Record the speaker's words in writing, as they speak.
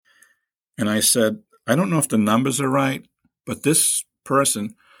And I said, I don't know if the numbers are right, but this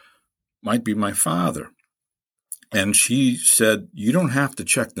person might be my father. And she said, you don't have to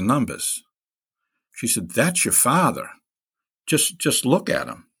check the numbers. She said, that's your father. Just look at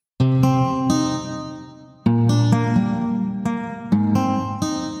him.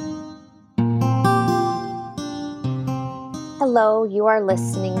 Hello, you are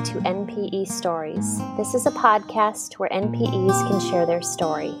listening to NPE Stories. This is a podcast where NPEs can share their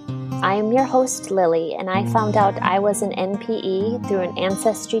story. I am your host, Lily, and I found out I was an NPE through an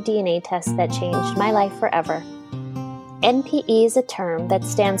Ancestry DNA test that changed my life forever. NPE is a term that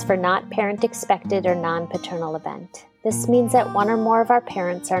stands for Not Parent Expected or Non-Paternal Event. This means that one or more of our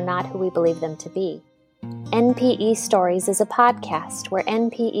parents are not who we believe them to be. NPE Stories is a podcast where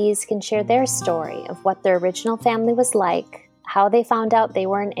NPEs can share their story of what their original family was like, how they found out they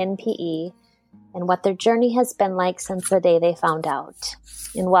were an NPE, and what their journey has been like since the day they found out.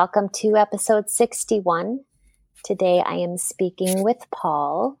 And welcome to episode 61. Today I am speaking with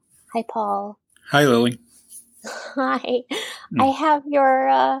Paul. Hi, Paul. Hi, Lily. Hi. I have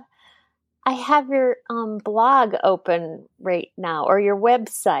your blog open right now, or your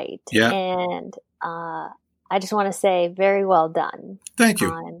website. Yeah. And I just want to say very well done. Thank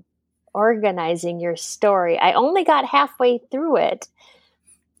you. On organizing your story. I only got halfway through it,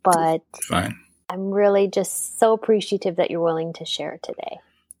 but Fine. I'm really just so appreciative that you're willing to share today.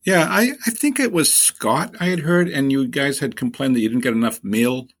 Yeah, I think it was Scott I had heard, and you guys had complained that you didn't get enough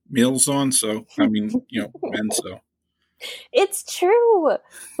meals on. So, I mean, men, so. It's true.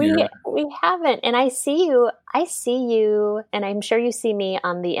 We Yeah. haven't. And I see you, and I'm sure you see me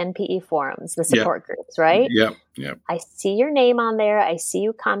on the NPE forums, the support groups, right? Yep. I see your name on there. I see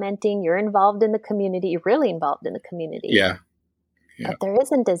you commenting. You're involved in the community. You're really involved in the community. Yeah. But there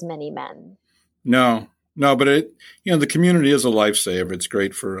isn't as many men. No, but the community is a lifesaver. It's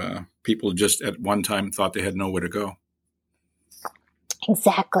great for people who just at one time thought they had nowhere to go.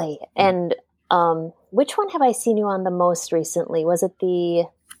 Exactly. And which one have I seen you on the most recently? Was it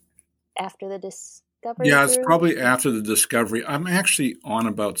after the Discovery? Yeah, it's probably after the Discovery. I'm actually on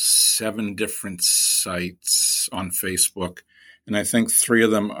about 7 different sites on Facebook, and I think 3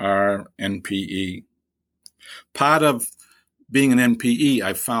 of them are NPE. Part of being an NPE,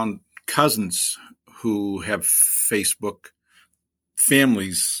 I found cousins who have Facebook,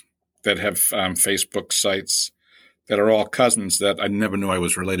 families that have Facebook sites that are all cousins that I never knew I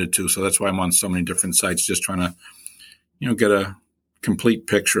was related to. So that's why I'm on so many different sites, just trying to, get a complete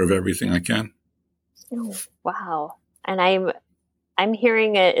picture of everything I can. Oh, wow. And I'm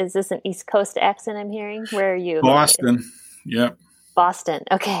hearing is this an East Coast accent I'm hearing? Where are you? Boston. Yep. Boston.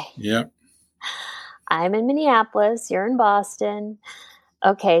 Okay. Yep. I'm in Minneapolis. You're in Boston.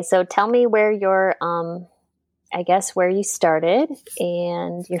 Okay. So tell me where you're, where you started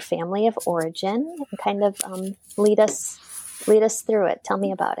and your family of origin, and kind of lead us through it. Tell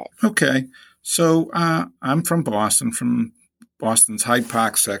me about it. Okay. So I'm from Boston's Hyde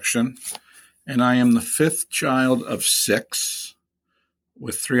Park section, and I am the 5th child of 6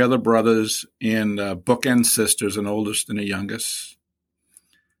 with 3 other brothers and bookend sisters, an oldest and a youngest.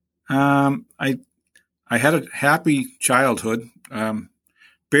 I had a happy childhood,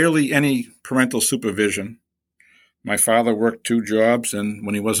 barely any parental supervision. My father worked 2 jobs, and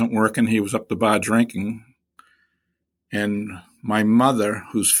when he wasn't working, he was up the bar drinking. And my mother,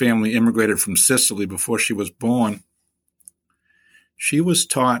 whose family immigrated from Sicily before she was born, she was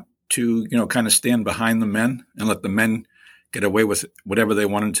taught to, kind of stand behind the men and let the men get away with whatever they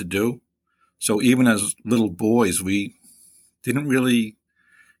wanted to do. So even as little boys, we didn't really,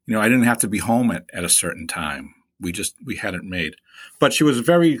 I didn't have to be home at a certain time. We had it made. But she was a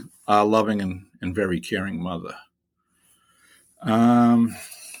very loving and very caring mother.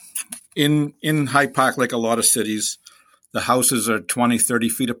 In Hyde Park, like a lot of cities, the houses are 20, 30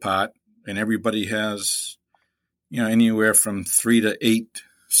 feet apart, and everybody has, anywhere from 3 to 8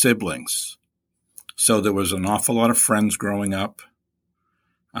 siblings. So there was an awful lot of friends growing up.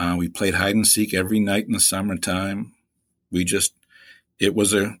 We played hide and seek every night in the summertime. It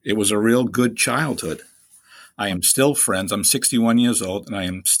was a real good childhood. I am still friends. I'm 61 years old, and I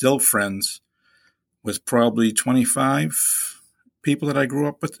am still friends with probably 25 people that I grew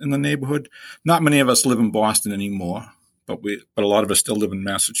up with in the neighborhood. Not many of us live in Boston anymore, but a lot of us still live in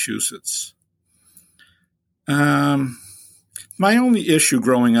Massachusetts. My only issue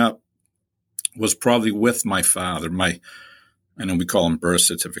growing up was probably with my father. I know we call them birth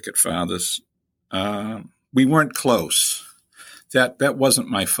certificate fathers. We weren't close. That wasn't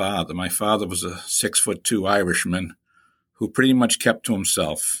my father. My father was a 6'2" Irishman who pretty much kept to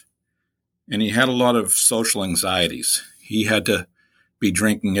himself. And he had a lot of social anxieties. He had to be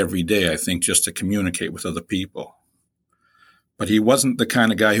drinking every day, I think, just to communicate with other people. But he wasn't the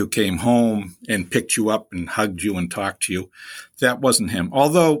kind of guy who came home and picked you up and hugged you and talked to you. That wasn't him.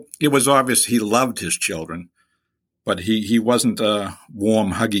 Although it was obvious he loved his children, but he wasn't a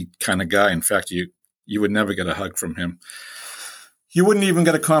warm, huggy kind of guy. In fact, you would never get a hug from him. You wouldn't even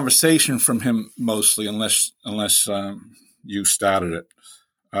get a conversation from him mostly unless you started it.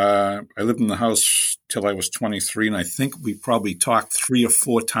 I lived in the house till I was 23, and I think we probably talked 3 or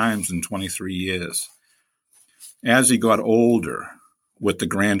 4 times in 23 years. As he got older with the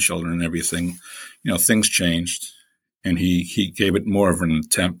grandchildren and everything, things changed, and he gave it more of an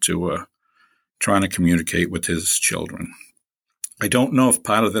attempt to trying to communicate with his children. I don't know if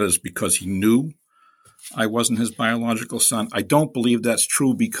part of that is because he knew I wasn't his biological son. I don't believe that's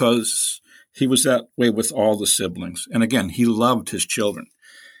true because he was that way with all the siblings. And again, he loved his children.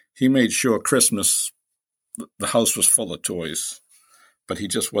 He made sure Christmas, the house was full of toys, but he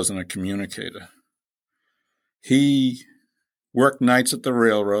just wasn't a communicator. He worked nights at the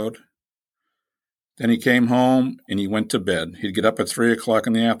railroad. Then he came home and he went to bed. He'd get up at 3 o'clock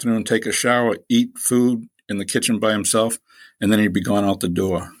in the afternoon, take a shower, eat food in the kitchen by himself, and then he'd be gone out the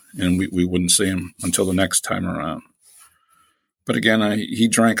door, and we wouldn't see him until the next time around. But again, he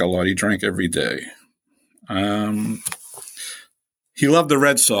drank a lot. He drank every day. He loved the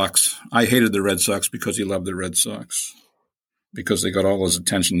Red Sox. I hated the Red Sox because he loved the Red Sox, because they got all his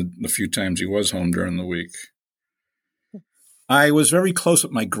attention the few times he was home during the week. I was very close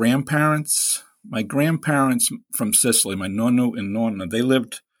with my grandparents. My grandparents from Sicily, my nonno and nonna, they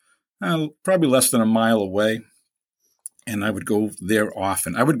lived probably less than a mile away, and I would go there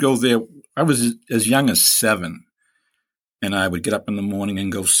often. I would go there. I was as young as 7, and I would get up in the morning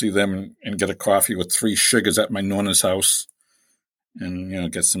and go see them and get a coffee with 3 sugars at my nonna's house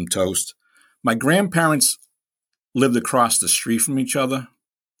and, get some toast. My grandparents lived across the street from each other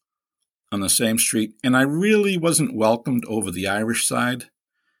on the same street, and I really wasn't welcomed over the Irish side.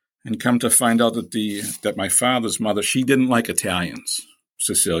 And come to find out that my father's mother, she didn't like Italians,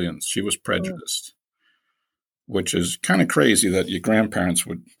 Sicilians. She was prejudiced, which is kind of crazy that your grandparents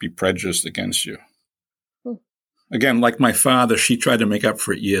would be prejudiced against you. Again, like my father, she tried to make up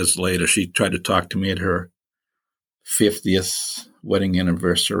for it years later. She tried to talk to me at her 50th wedding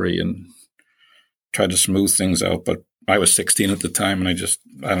anniversary and tried to smooth things out. But I was 16 at the time, and I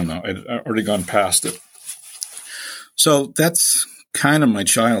don't know. I'd already gone past it. So that's kind of my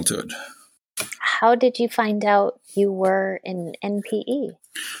childhood. How did you find out you were an NPE?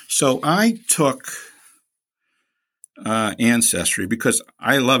 So I took Ancestry because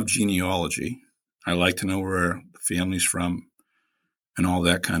I love genealogy. I like to know where the family's from and all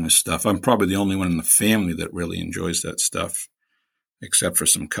that kind of stuff. I'm probably the only one in the family that really enjoys that stuff, except for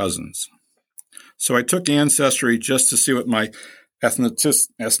some cousins. So I took Ancestry just to see what my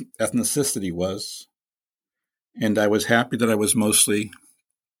ethnicity was. And I was happy that I was mostly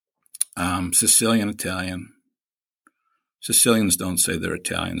Sicilian Italian. Sicilians don't say they're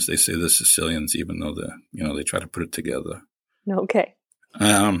Italians; they say they're Sicilians, even though they try to put it together. Okay.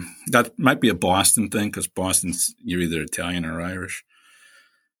 That might be a Boston thing because Boston's you're either Italian or Irish.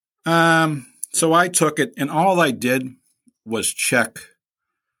 So I took it, and all I did was check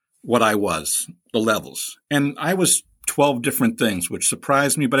what I was, the levels, and I was 12 different things, which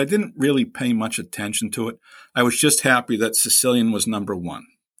surprised me, but I didn't really pay much attention to it. I was just happy that Sicilian was number 1.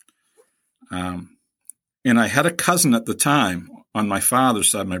 And I had a cousin at the time on my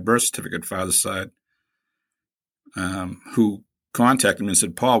father's side, my birth certificate father's side, who contacted me and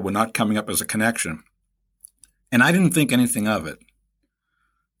said, "Paul, we're not coming up as a connection." And I didn't think anything of it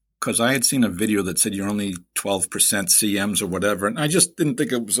because I had seen a video that said you're only 12% CMs or whatever, and I just didn't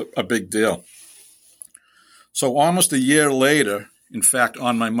think it was a big deal. So almost a year later, in fact,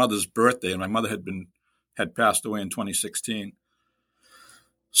 on my mother's birthday, and my mother had passed away in 2016.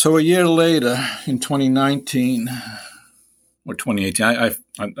 So a year later, in 2019 or 2018, I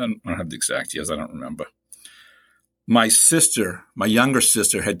don't have the exact years, I don't remember. My younger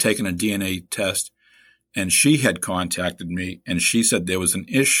sister, had taken a DNA test, and she had contacted me, and she said there was an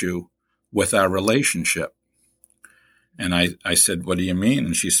issue with our relationship. And I said, "What do you mean?"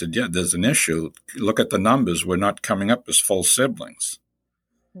 And she said, "Yeah, there's an issue. Look at the numbers. We're not coming up as full siblings."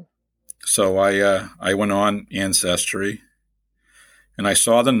 So I went on Ancestry, and I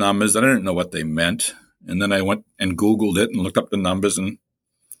saw the numbers. I didn't know what they meant. And then I went and Googled it and looked up the numbers and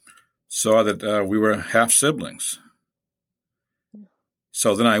saw that we were half siblings.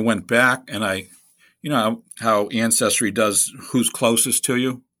 So then I went back and how Ancestry does who's closest to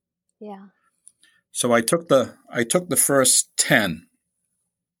you? Yeah. So I took the first 10,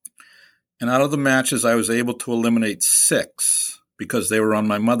 and out of the matches, I was able to eliminate 6 because they were on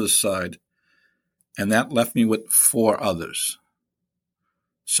my mother's side. And that left me with 4 others.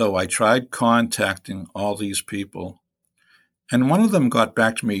 So I tried contacting all these people. And one of them got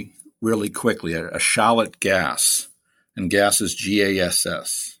back to me really quickly, a Charlotte Gass. And Gass is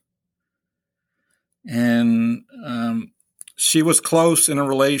Gass. And she was close in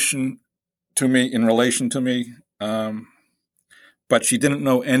relation to me, but she didn't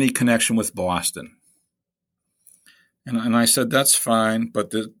know any connection with Boston. And I said, that's fine,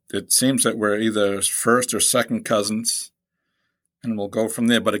 but it seems that we're either first or second cousins, and we'll go from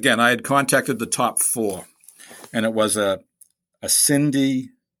there. But again, I had contacted the top 4, and it was a Cindy,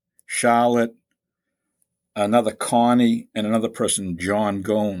 Charlotte, another Connie, and another person, John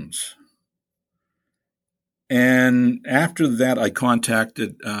Gomes. And after that, I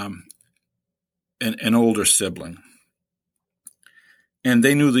contacted an older sibling, and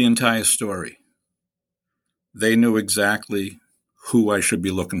they knew the entire story. They knew exactly who I should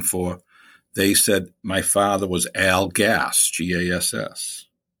be looking for. They said my father was Al Gass, Gass.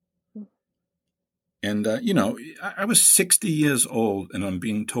 And, I was 60 years old, and I'm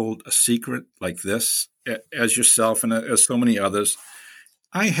being told a secret like this, as yourself and as so many others.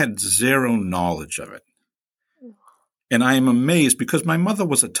 I had zero knowledge of it. And I am amazed because my mother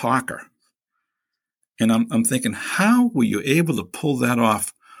was a talker. And I'm thinking, how were you able to pull that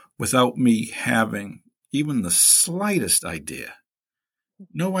off without me having even the slightest idea?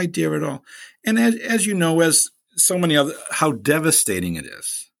 No idea at all. And as you know, as so many other, how devastating it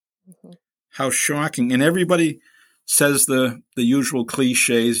is. Mm-hmm. How shocking. And everybody says the usual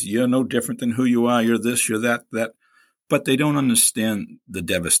cliches, you're no different than who you are, you're this, you're that. But they don't understand the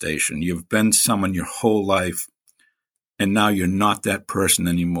devastation. You've been someone your whole life, and now you're not that person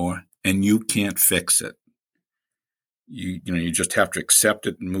anymore, and you can't fix it. You just have to accept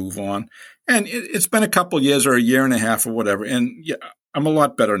it and move on. And it's been a couple of years or a year and a half or whatever, and yeah, I'm a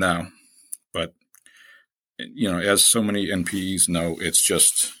lot better now. But, as so many NPEs know, it's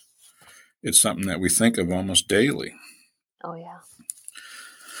something that we think of almost daily. Oh, yeah.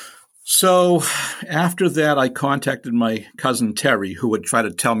 So after that, I contacted my cousin Terry, who would try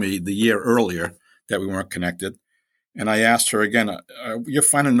to tell me the year earlier that we weren't connected. And I asked her again, you're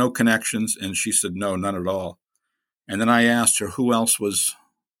finding no connections? And she said, no, none at all. And then I asked her who else was,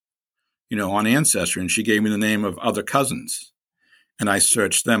 on Ancestry, and she gave me the name of other cousins. And I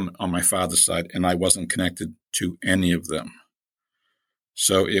searched them on my father's side, and I wasn't connected to any of them.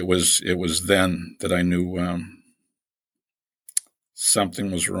 So it was then that I knew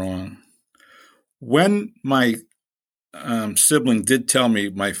something was wrong. When my sibling did tell me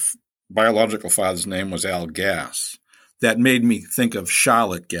my biological father's name was Al Gass, that made me think of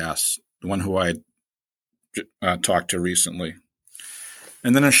Charlotte Gass, the one who I had talked to recently.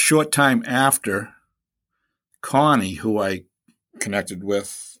 And then a short time after, Connie, who I connected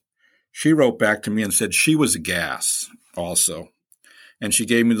with, she wrote back to me and said she was a Gass also. And she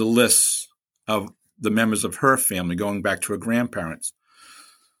gave me the list of the members of her family going back to her grandparents.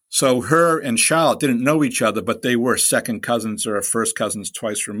 So her and Charlotte didn't know each other, but they were second cousins or first cousins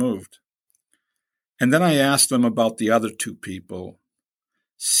twice removed. And then I asked them about the other 2 people,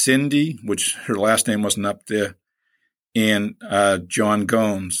 Cindy, which her last name wasn't up there, and John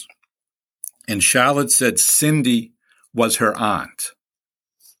Gomes. And Charlotte said Cindy was her aunt.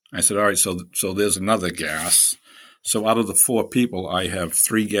 I said, all right, so there's another Gass. So out of the 4 people, I have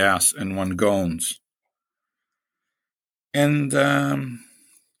 3 Gass and 1 Gomes. And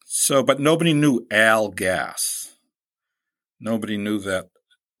but nobody knew Al Gass. Nobody knew that.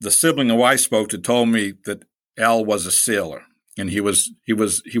 The sibling who I spoke to told me that Al was a sailor, and he was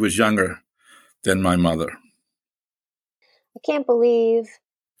younger than my mother. I can't believe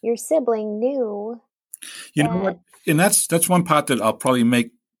your sibling knew. You know what? And that's one part that I'll probably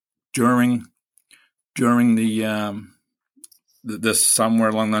make during the this somewhere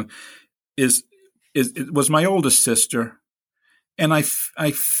along the line is it was my oldest sister, and I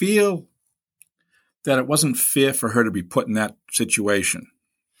feel that it wasn't fair for her to be put in that situation.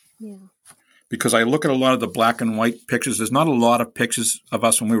 Yeah. Because I look at a lot of the black and white pictures. There's not a lot of pictures of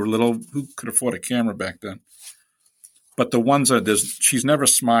us when we were little. Who could afford a camera back then? But the ones she's never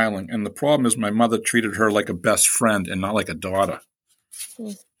smiling. And the problem is my mother treated her like a best friend and not like a daughter.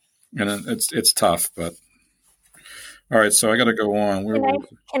 Mm. And it's tough, but all right. So I got to go on.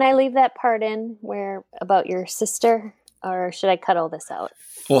 Can I leave that part in where about your sister, or should I cut all this out?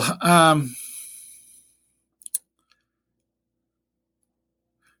 Well,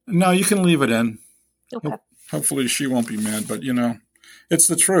 no, you can leave it in. Okay. Hopefully she won't be mad, but it's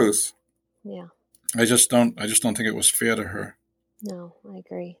the truth. Yeah. I just don't think it was fair to her. No, I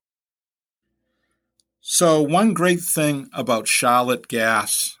agree. So one great thing about Charlotte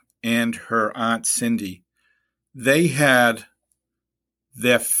Gass and her Aunt Cindy, they had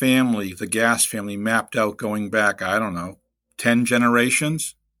their family, the Gass family, mapped out going back, 10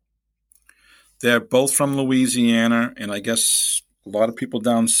 generations. They're both from Louisiana, and I guess a lot of people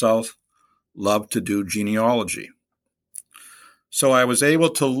down south love to do genealogy. So I was able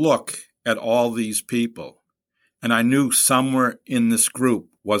to look at all these people, and I knew somewhere in this group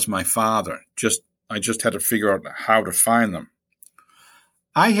was my father. I just had to figure out how to find them.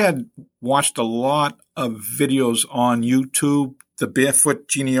 I had watched a lot of videos on YouTube, the Barefoot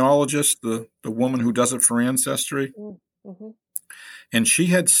Genealogist, the woman who does it for Ancestry. Mm-hmm. And she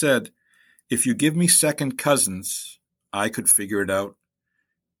had said, if you give me second cousins, I could figure it out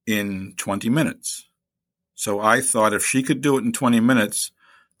in 20 minutes. So I thought if she could do it in 20 minutes,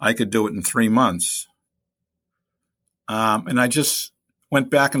 I could do it in 3 months. And I just went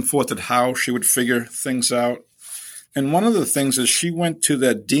back and forth at how she would figure things out. And one of the things is she went to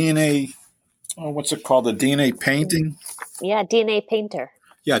the DNA, what's it called, the DNA painting? Yeah, DNA painter.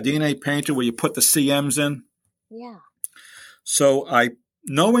 Yeah, DNA painter where you put the CMs in. Yeah. So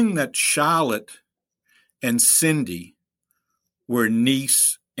knowing that Charlotte and Cindy were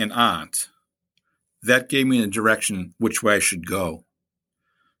niece and aunt, that gave me a direction which way I should go.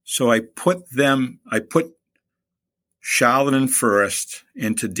 So I put Charlotte in first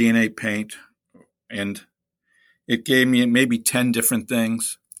into DNA paint, and it gave me maybe 10 different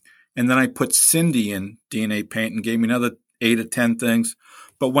things. And then I put Cindy in DNA paint and gave me another 8 or 10 things.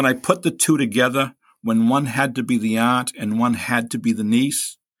 But when I put the two together, when one had to be the aunt and one had to be the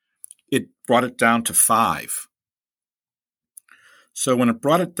niece, it brought it down to 5. So when it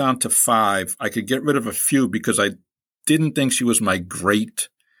brought it down to 5, I could get rid of a few because I didn't think she was my great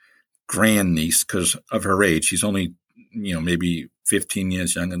grandniece because of her age. She's only, maybe 15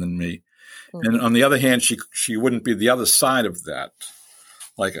 years younger than me. Mm-hmm. And on the other hand, she wouldn't be the other side of that,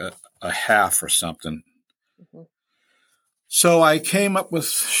 like a half or something. Mm-hmm. So I came up with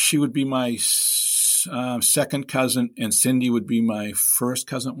she would be my second cousin, and Cindy would be my first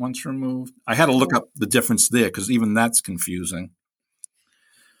cousin once removed. I had to look up the difference there because even that's confusing.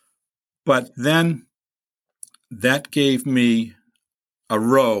 But then that gave me a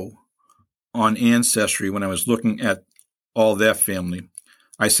row on Ancestry when I was looking at all their family.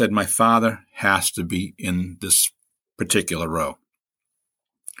 I said, my father has to be in this particular row.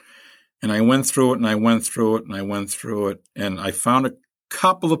 And I went through it, and I went through it, and I went through it, and I found a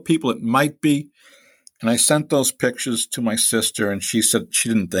couple of people it might be, and I sent those pictures to my sister, and she said she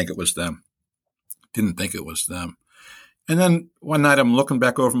didn't think it was them. And then one night I'm looking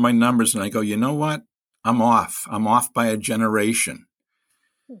back over my numbers, and I go, you know what? I'm off. I'm off by a generation.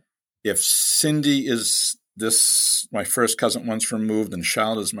 If Cindy is my first cousin once removed, and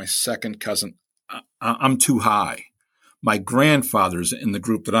Charlotte is my second cousin, I'm too high. My grandfather's in the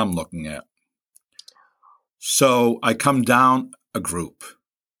group that I'm looking at. So I come down a group,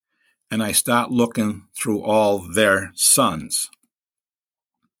 and I start looking through all their sons.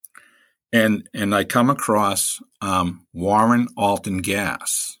 And I come across Warren Alton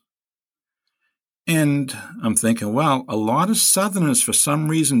Gass. And I'm thinking, well, a lot of Southerners, for some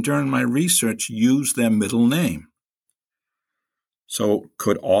reason during my research, use their middle name. So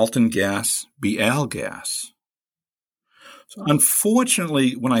could Alton Gass be Al Gass? So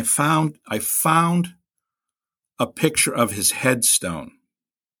unfortunately, when I found a picture of his headstone.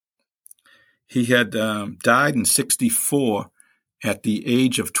 He had died in 1964 at the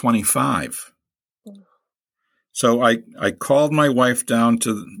age of 25. So I called my wife down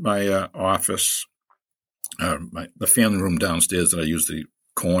to my office, the family room downstairs that I use the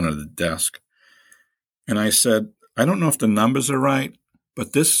corner of the desk. And I said, I don't know if the numbers are right,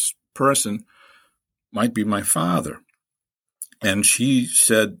 but this person might be my father. And she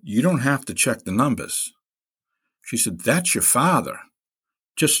said, you don't have to check the numbers. She said, that's your father.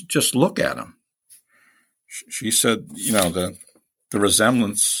 Just look at him. She said, the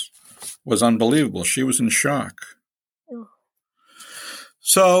resemblance was unbelievable. She was in shock. Oh.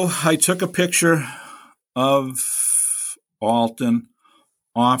 So I took a picture of Alton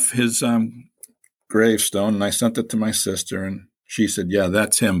off his gravestone, and I sent it to my sister, and she said, yeah,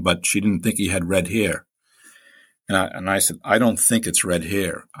 that's him, but she didn't think he had red hair. And I said, I don't think it's red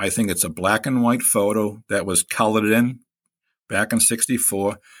hair. I think it's a black and white photo that was colored in back in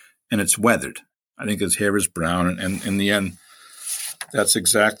 1964, and it's weathered. I think his hair is brown, and in the end, that's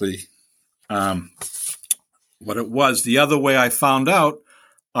exactly what it was. The other way I found out,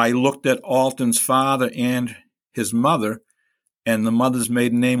 I looked at Alton's father and his mother, and the mother's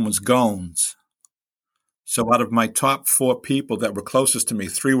maiden name was Gones. So out of my top 4 people that were closest to me,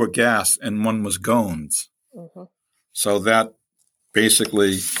 3 were Gass and 1 was Goins. Mm-hmm. So that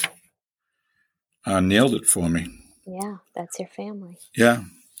basically nailed it for me. Yeah, that's your family. Yeah.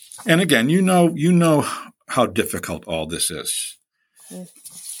 And again, you know how difficult all this is. Mm.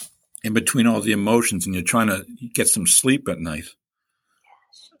 In between all the emotions, and you're trying to get some sleep at night.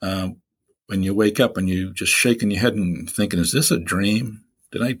 When you wake up and you just shaking your head and thinking, is this a dream?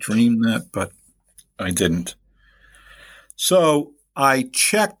 Did I dream that? But I didn't. So I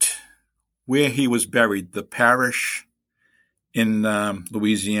checked where he was buried, the parish in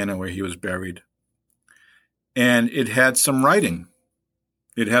Louisiana where he was buried. And it had some writing.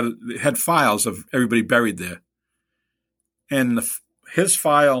 It had files of everybody buried there. And his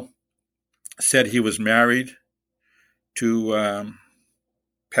file said he was married to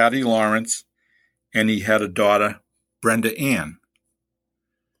Patty Lawrence, and he had a daughter, Brenda Ann.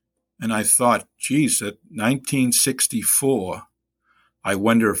 And I thought, geez, at 1964, I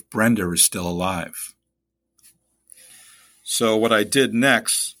wonder if Brenda is still alive. So what I did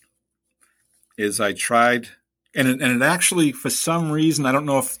next is I tried, and it actually, for some reason, I don't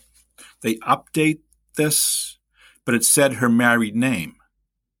know if they update this, but it said her married name.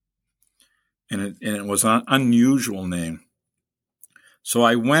 And it was an unusual name. So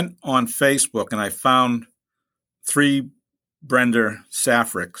I went on Facebook and I found 3 Brenda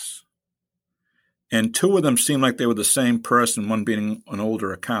Safricks. And 2 of them seemed like they were the same person, one being an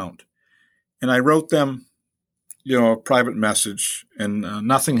older account. And I wrote them, a private message, and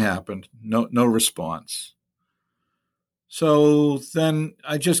nothing happened, no response. So then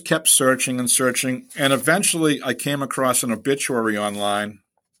I just kept searching and searching, and eventually I came across an obituary online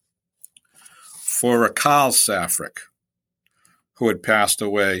for a Carl Safrick who had passed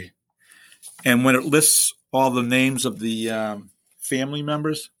away. And when it lists all the names of the family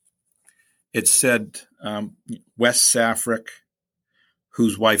members, it said Wes Safrick,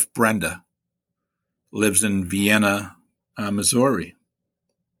 whose wife Brenda lives in Vienna, Missouri.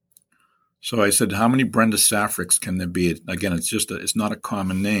 So I said, how many Brenda Safricks can there be? Again, it's not a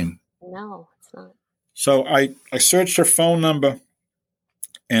common name. No, it's not. So I searched her phone number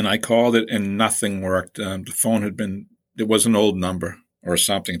and I called it and nothing worked. The phone it was an old number or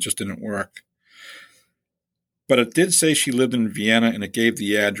something. It just didn't work. But it did say she lived in Vienna and it gave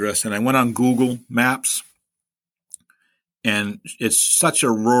the address. And I went on Google Maps, and it's such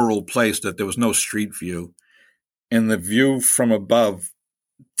a rural place that there was no street view. And the view from above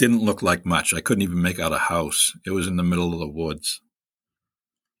didn't look like much. I couldn't even make out a house. It was in the middle of the woods.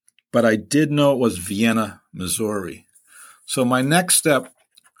 But I did know it was Vienna, Missouri. So my next step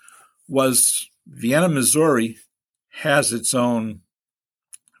was Vienna, Missouri has its own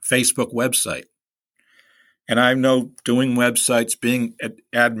Facebook website. And I know doing websites, being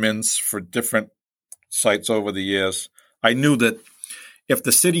admins for different sites over the years, I knew that if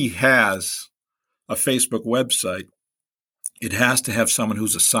the city has a Facebook website, it has to have someone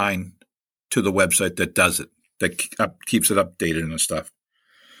who's assigned to the website that does it, that keeps it updated and stuff.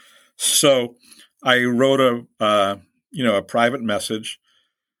 So I wrote a private message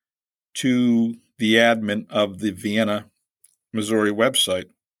to the admin of the Vienna, Missouri website,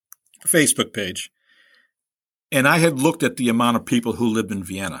 Facebook page. And I had looked at the amount of people who lived in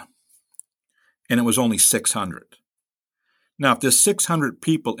Vienna, and it was only 600. Now, if there's 600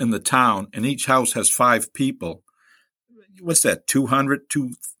 people in the town and each house has 5 people, what's that,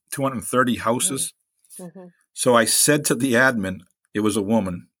 230 houses? Mm-hmm. So I said to the admin, it was a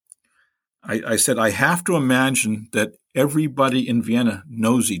woman, I said, I have to imagine that everybody in Vienna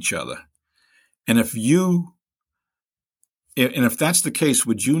knows each other. And if that's the case,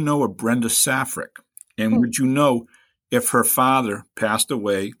 would you know a Brenda Safrick? And would you know if her father passed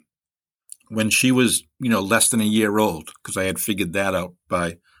away when she was, less than a year old? Because I had figured that out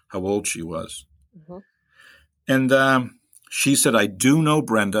by how old she was. Mm-hmm. And she said, I do know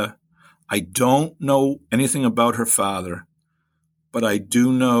Brenda. I don't know anything about her father, but I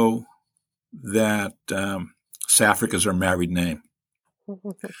do know that Safrick is her married name.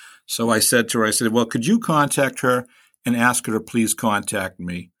 So I said to her, well, could you contact her and ask her to please contact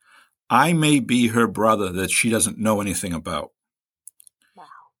me? I may be her brother that she doesn't know anything about. Wow.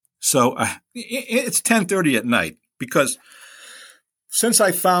 So it's 10:30 at night, because since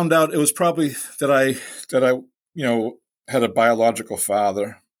I found out it was probably that I had a biological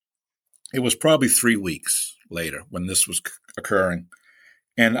father, it was probably 3 weeks later when this was occurring.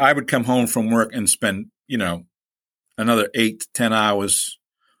 And I would come home from work and spend, another 8 to 10 hours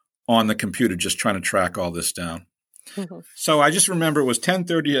on the computer just trying to track all this down. Mm-hmm. So I just remember it was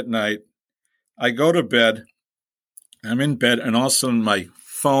 10:30 at night. I go to bed. I'm in bed, and all of a sudden my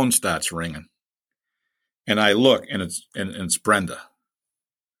phone starts ringing. And I look, and it's Brenda.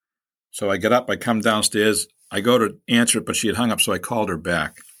 So I get up, I come downstairs, I go to answer it, but she had hung up, so I called her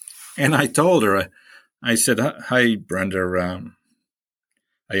back. And I told her, I said, "Hi, Brenda.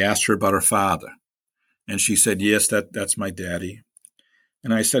 I asked her about her father." And she said, "Yes, that's my daddy."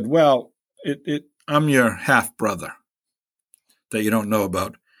 And I said, "Well, I'm your half-brother that you don't know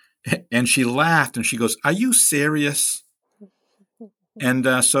about." And she laughed, and she goes, "Are you serious?" And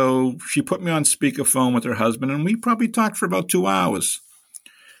so she put me on speakerphone with her husband, and we probably talked for about 2 hours.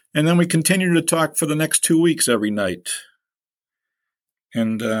 And then we continued to talk for the next 2 weeks every night.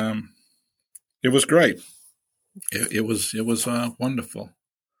 And it was great. It was wonderful.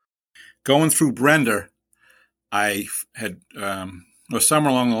 Going through Brenda, I had, or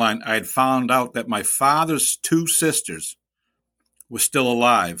somewhere along the line, I had found out that my father's 2 sisters were still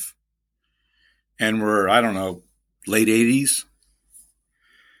alive and were, I don't know, late 80s.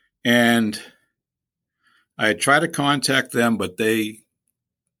 And I had tried to contact them, but they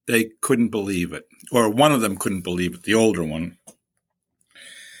couldn't believe it. Or one of them couldn't believe it, the older one.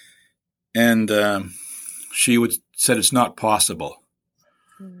 And she said, "It's not possible."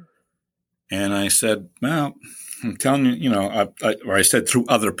 And I said, "Well, I'm telling you, I said through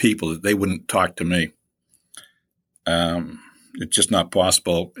other people that they wouldn't talk to me. It's just not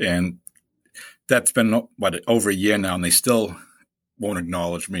possible." And that's been, over a year now, and they still won't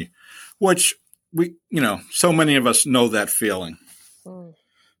acknowledge me, which so many of us know that feeling.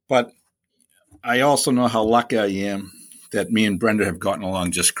 But I also know how lucky I am that me and Brenda have gotten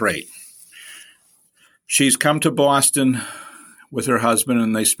along just great. She's come to Boston with her husband,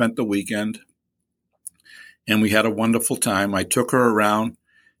 and they spent the weekend, and we had a wonderful time. I took her around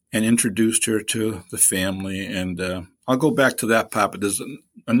and introduced her to the family, and I'll go back to that part, but there's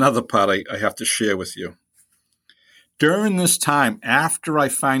another part I have to share with you. During this time, after I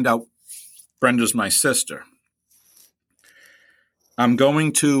find out Brenda's my sister, I'm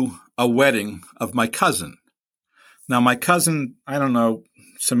going to a wedding of my cousin. Now, my cousin, I don't know,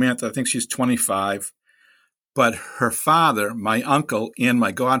 Samantha, I think she's 25, but her father, my uncle and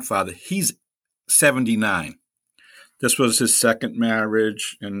my godfather, he's 79. This was his second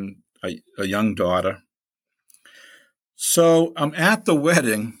marriage and a young daughter. So I'm at the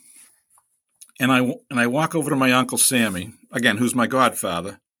wedding, and I walk over to my Uncle Sammy, again, who's my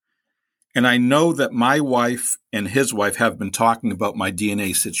godfather, and I know that my wife and his wife have been talking about my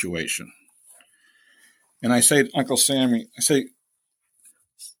DNA situation. And I say to Uncle Sammy,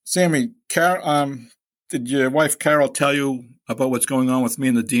 "Sammy, did your wife Carol tell you about what's going on with me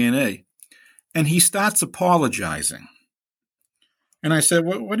and the DNA?" And he starts apologizing. And I said,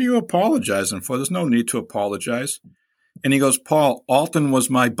 "What are you apologizing for? There's no need to apologize." And he goes, "Paul, Alton was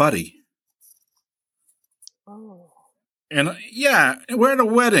my buddy." Oh. And yeah, we're at a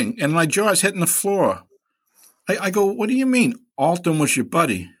wedding, and my jaw's hitting the floor. I go, "What do you mean, Alton was your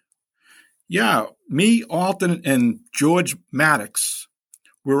buddy?" "Yeah, me, Alton, and George Maddox,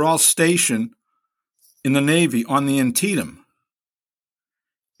 we're all stationed in the Navy on the Antietam.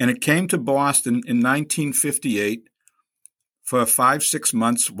 And it came to Boston in 1958 for 5-6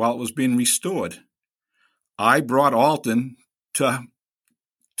 months while it was being restored. I brought Alton to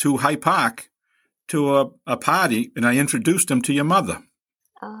Hyde Park to a party, and I introduced him to your mother."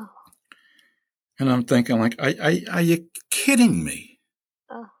 Oh. And I'm thinking, like, are you kidding me?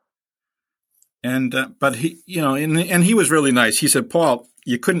 Oh. And but he, and he was really nice. He said, "Paul,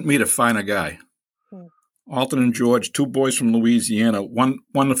 you couldn't meet a finer guy." Alton and George, 2 boys from Louisiana,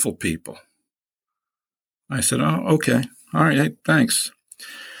 wonderful people. I said, "Oh, okay. All right, thanks."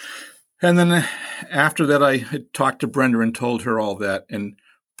 And then after that, I had talked to Brenda and told her all that. And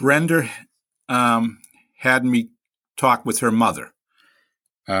Brenda had me talk with her mother,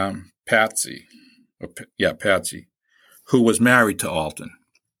 Patsy, who was married to Alton.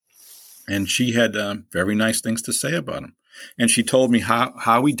 And she had very nice things to say about him. And she told me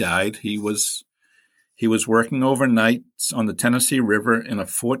how he died. He was working overnight on the Tennessee River in a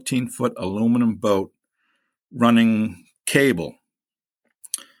 14-foot aluminum boat running cable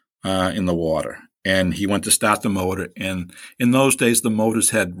in the water. And he went to start the motor. And in those days, the motors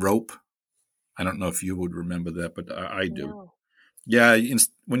had rope. I don't know if you would remember that, but I do. No. Yeah,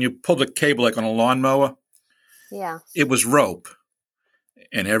 when you pull the cable like on a lawnmower, Yeah, it was rope.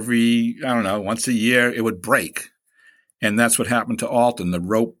 And once a year, it would break. And that's what happened to Alton. The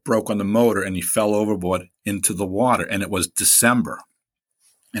rope broke on the motor, and he fell overboard into the water. And it was December,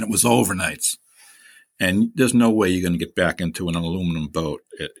 and it was overnights. And there's no way you're going to get back into an aluminum boat.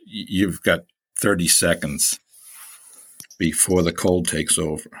 You've got 30 seconds before the cold takes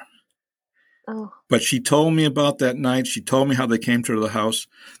over. Oh. But she told me about that night. She told me how they came to the house.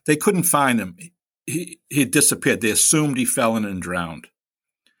 They couldn't find him. he disappeared. They assumed he fell in and drowned,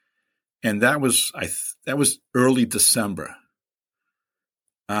 and that was early December.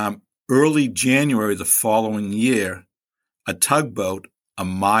 Early January the following year, a tugboat a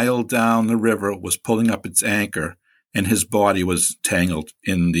mile down the river was pulling up its anchor, and his body was tangled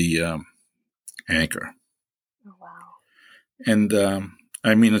in the anchor. Oh, wow. And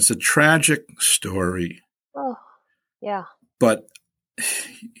I mean, it's a tragic story. Oh, yeah. But,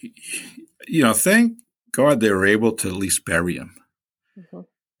 thank God they were able to at least bury him. Mm-hmm.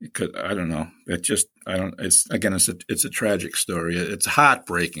 Because, I don't know. It's a tragic story. It's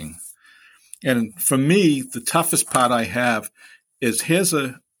heartbreaking. And for me, the toughest part I have is here's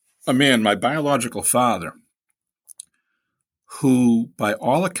a man, my biological father, who, by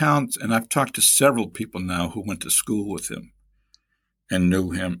all accounts, and I've talked to several people now who went to school with him and knew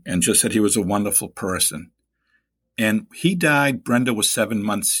him and just said he was a wonderful person. And he died. Brenda was 7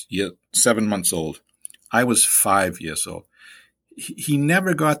 months old. I was 5 years old. He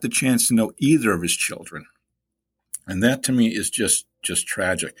never got the chance to know either of his children. And that to me is just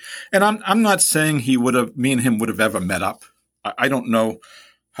tragic. And I'm not saying me and him would have ever met up. I don't know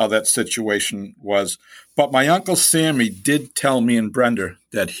how that situation was. But my Uncle Sammy did tell me and Brenda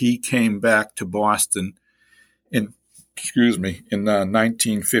that he came back to Boston in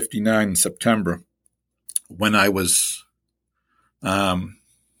 1959 in September when I was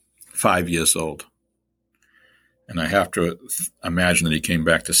 5 years old. And I have to imagine that he came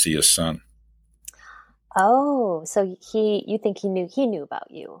back to see his son. Oh, so you think he knew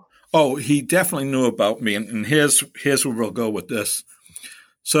about you? Oh, he definitely knew about me. And here's where we'll go with this.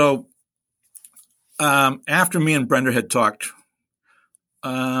 So after me and Brenda had talked,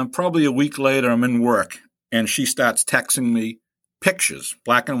 probably a week later, I'm in work, and she starts texting me pictures,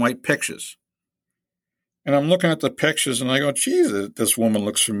 black and white pictures. And I'm looking at the pictures, and I go, geez, this woman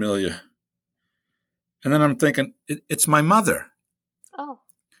looks familiar. And then I'm thinking, it's my mother. Oh.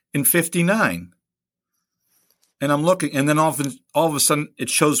 In 59. And I'm looking, and then all of a sudden, it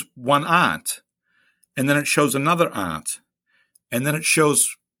shows one aunt. And then it shows another aunt. And then it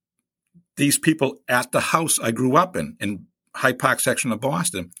shows these people at the house I grew up in Hyde Park section of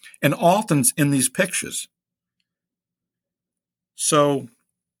Boston. And Alton's in these pictures. So,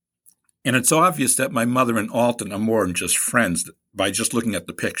 and it's obvious that my mother and Alton are more than just friends by just looking at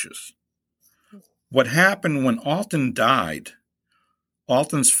the pictures. What happened when Alton died,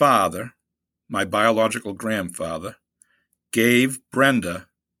 Alton's father, my biological grandfather, gave Brenda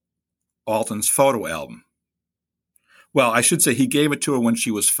Alton's photo album. Well, I should say he gave it to her when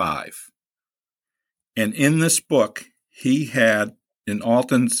she was 5. And in this book, he had, in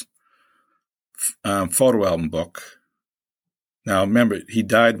Alton's photo album book, now remember, he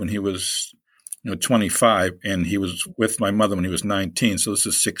died when he was 25, and he was with my mother when he was 19, so this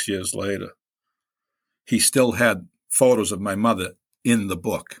is 6 years later. He still had photos of my mother in the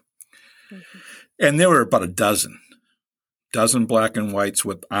book. Mm-hmm. And there were about a dozen black and whites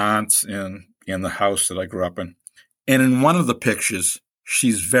with aunts in the house that I grew up in. And in one of the pictures,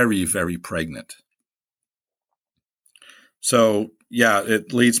 she's very, very pregnant. So, yeah,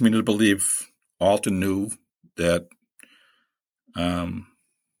 it leads me to believe Alton knew that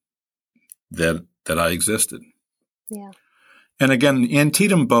that I existed. Yeah. And again, the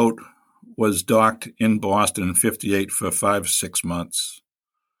Antietam boat was docked in Boston in 58 for 5-6 months.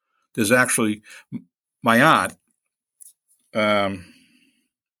 There's actually my aunt,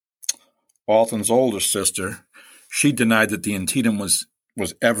 Alton's older sister, she denied that the Antietam was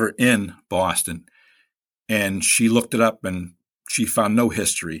ever in Boston. And she looked it up and she found no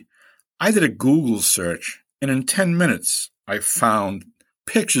history. I did a Google search, and in 10 minutes, I found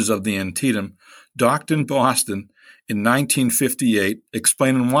pictures of the Antietam docked in Boston in 1958,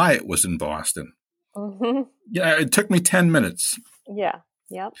 explaining why it was in Boston. Mm-hmm. Yeah, it took me 10 minutes. Yeah,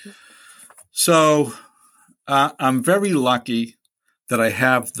 yep. So I'm very lucky that I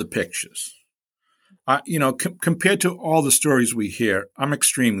have the pictures. Compared to all the stories we hear, I'm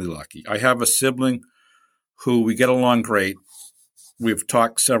extremely lucky. I have a sibling who we get along great. We've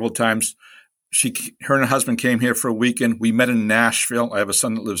talked several times. Her and her husband came here for a weekend. We met in Nashville. I have a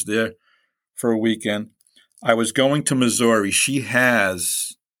son that lives there for a weekend. I was going to Missouri. She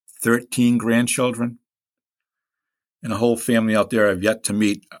has 13 grandchildren and a whole family out there I've yet to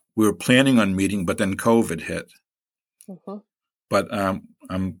meet. We were planning on meeting, but then COVID hit. Mm-hmm. But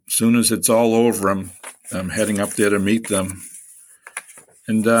soon as it's all over, I'm heading up there to meet them.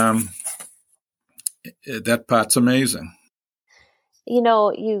 And that part's amazing.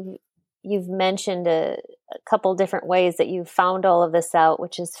 You've mentioned a couple different ways that you've found all of this out,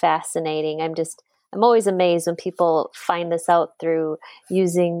 which is fascinating. I'm always amazed when people find this out through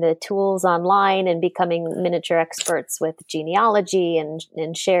using the tools online and becoming miniature experts with genealogy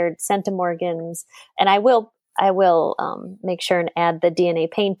and shared centimorgans. And I will make sure and add the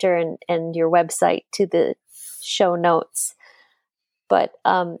DNA Painter and your website to the show notes. But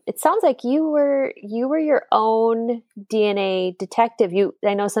it sounds like you were your own DNA detective.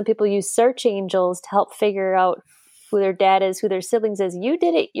 I know some people use search angels to help figure out who their dad is, who their siblings is. You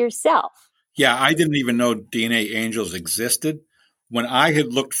did it yourself. Yeah, I didn't even know DNA angels existed. When I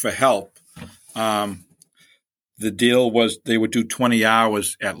had looked for help, the deal was they would do 20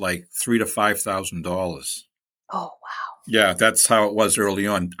 hours at like $3,000 to $5,000. Oh, wow. Yeah, that's how it was early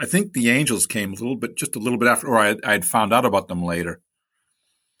on. I think the angels came just a little bit after, or I had found out about them later.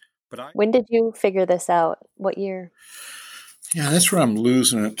 But when did you figure this out? What year? Yeah, that's where I'm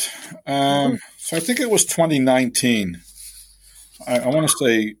losing it. So I think it was 2019. I want to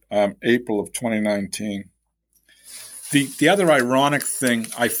say April of 2019. The other ironic thing,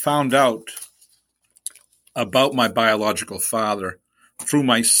 I found out about my biological father through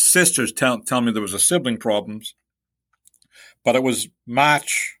my sisters telling me there was a sibling problems. But it was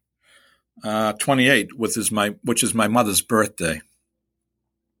March 28, which is my mother's birthday.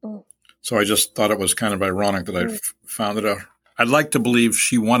 So I just thought it was kind of ironic that I found it out. I'd like to believe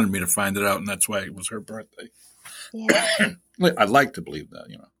she wanted me to find it out, and that's why it was her birthday. Yeah. I'd like to believe that,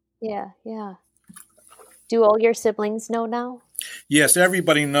 Yeah, yeah. Do all your siblings know now? Yes,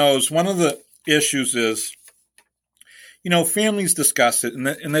 everybody knows. One of the issues is, families discuss it,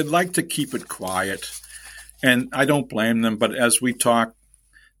 and they'd like to keep it quiet. And I don't blame them, but as we talk,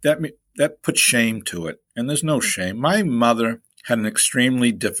 that puts shame to it. And there's no shame. My mother had an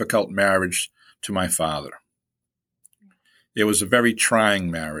extremely difficult marriage to my father. It was a very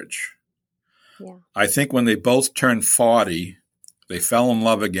trying marriage. Yeah. I think when they both turned 40, they fell in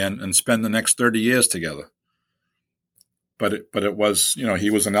love again and spent the next 30 years together. But it was, he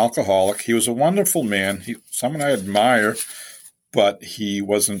was an alcoholic. He was a wonderful man. Someone I admire, but he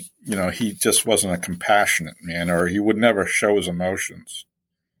wasn't, he just wasn't a compassionate man, or he would never show his emotions.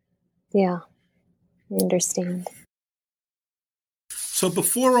 Yeah, I understand. So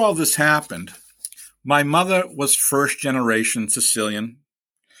before all this happened, my mother was first generation Sicilian,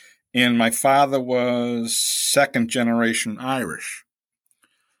 and my father was second generation Irish.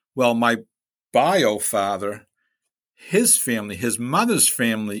 Well, my bio father, his family, his mother's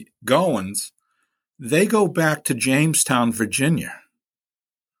family, Goins, they go back to Jamestown, Virginia.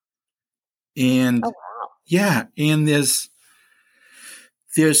 And yeah, and there's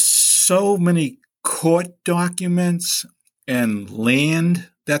so many court documents and land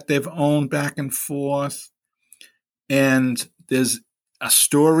that they've owned back and forth. And there's a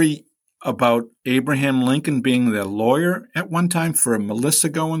story about Abraham Lincoln being their lawyer at one time for Melissa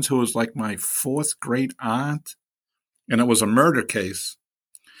Goins, who was like my fourth great aunt. And it was a murder case.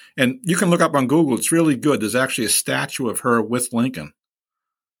 And you can look up on Google. It's really good. There's actually a statue of her with Lincoln.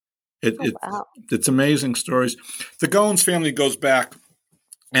 It's amazing stories. The Goins family goes back,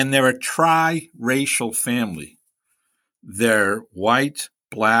 and they're a tri-racial family. They're white,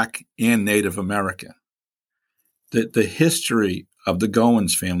 black, and Native American. The history of the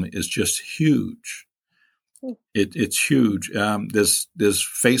Goins family is just huge. It's huge. There's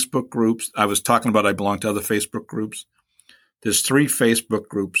Facebook groups. I was talking about I belong to other Facebook groups. There's 3 Facebook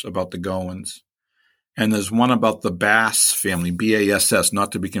groups about the Goins. And there's one about the Bass family, B-A-S-S,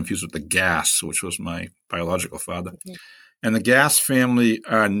 not to be confused with the Gass, which was my biological father. Mm-hmm. And the Gass family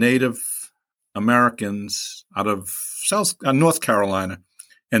are Native Americans out of North Carolina.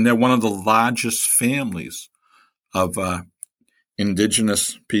 And they're one of the largest families of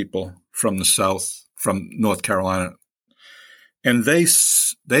indigenous people from the South, from North Carolina. And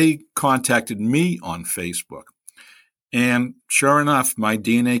they contacted me on Facebook. And sure enough, my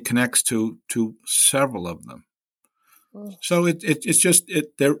DNA connects to several of them. So it's just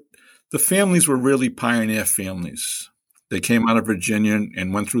the families were really pioneer families. They came out of Virginia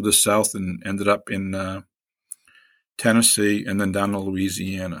and went through the South and ended up in Tennessee and then down to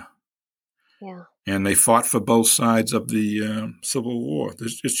Louisiana. Yeah. And they fought for both sides of the Civil War.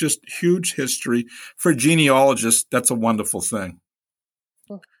 It's just huge history. For genealogists, that's a wonderful thing.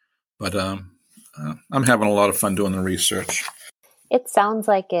 But I'm having a lot of fun doing the research. It sounds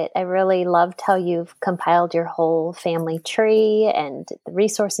like it. I really loved how you've compiled your whole family tree and the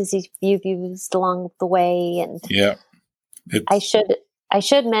resources you've used along the way. And yeah, I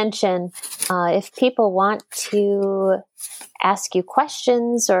should mention if people want to ask you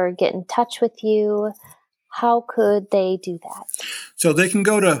questions or get in touch with you, how could they do that? So they can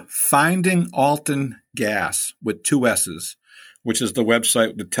go to Finding Alton Gass with 2 S's, which is the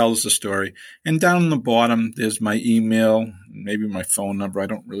website that tells the story. And down in the bottom, there's my email, maybe my phone number. I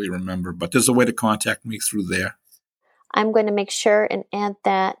don't really remember, but there's a way to contact me through there. I'm going to make sure and add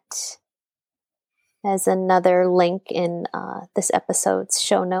that as another link in this episode's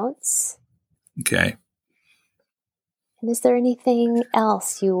show notes. Okay. And is there anything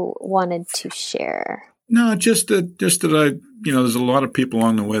else you wanted to share? No, just that there's a lot of people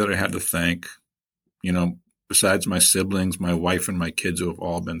along the way that I had to thank, besides my siblings, my wife and my kids who have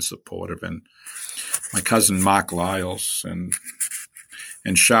all been supportive, and my cousin Mark Lyles and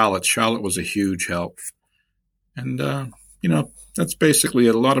Charlotte. Charlotte was a huge help. And, that's basically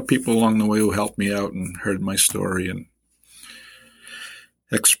it. A lot of people along the way who helped me out and heard my story and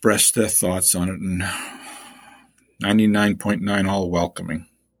expressed their thoughts on it. And 99.9 all welcoming.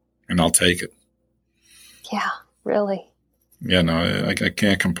 And I'll take it. Yeah, really. Yeah, no, I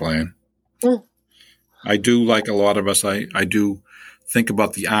can't complain. Mm. I do, like a lot of us, I do think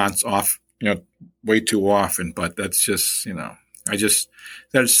about the aunts way too often, but that's just,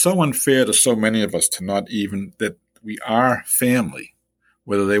 that's so unfair to so many of us to not even, that we are family,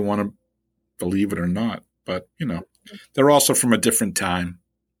 whether they want to believe it or not. But, they're also from a different time.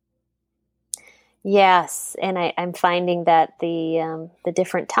 Yes, and I'm finding that the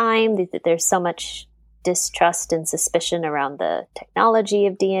different time, there's so much distrust and suspicion around the technology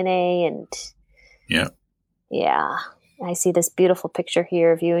of DNA, and yeah, I see this beautiful picture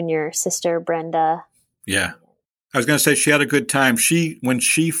here of you and your sister Brenda. Yeah, I was going to say she had a good time. When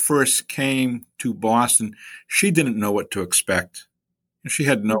she first came to Boston, she didn't know what to expect. She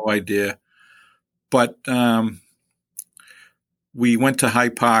had no idea, but we went to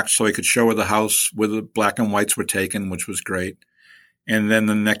Hyde Park so I could show her the house where the black and whites were taken, which was great. And then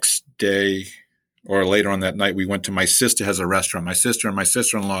the next day, or later on that night, we went to my sister has a restaurant. My sister and my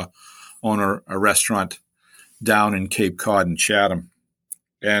sister-in-law own a restaurant down in Cape Cod in Chatham.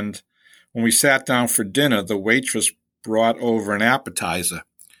 And when we sat down for dinner, the waitress brought over an appetizer.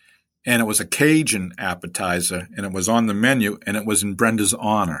 And it was a Cajun appetizer, and it was on the menu, and it was in Brenda's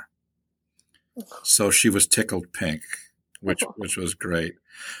honor. So she was tickled pink, which was great.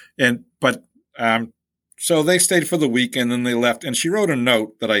 So they stayed for the weekend, and they left. And she wrote a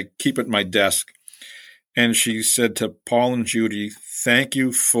note that I keep at my desk. And she said to Paul and Judy, "Thank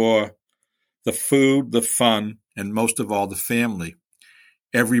you for the food, the fun, and most of all, the family.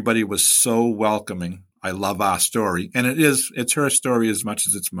 Everybody was so welcoming. I love our story." And it's her story as much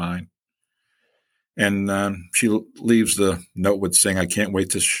as it's mine. And she leaves the note with saying, "I can't wait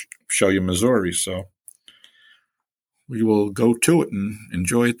to show you Missouri." So we will go to it and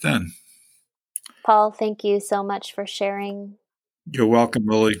enjoy it then. Paul, thank you so much for sharing. You're welcome,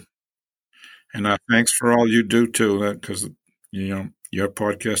 Lily. And thanks for all you do, too, because, your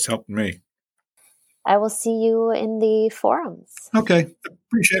podcast helped me. I will see you in the forums. Okay.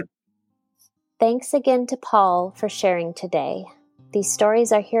 Appreciate it. Thanks again to Paul for sharing today. These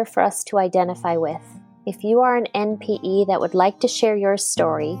stories are here for us to identify with. If you are an NPE that would like to share your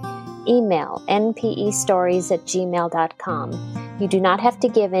story, email npestories@gmail.com. You do not have to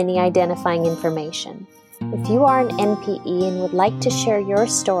give any identifying information. If you are an NPE and would like to share your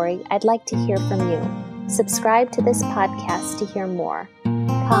story, I'd like to hear from you. Subscribe to this podcast to hear more.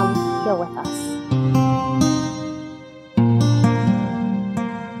 Come, heal with us.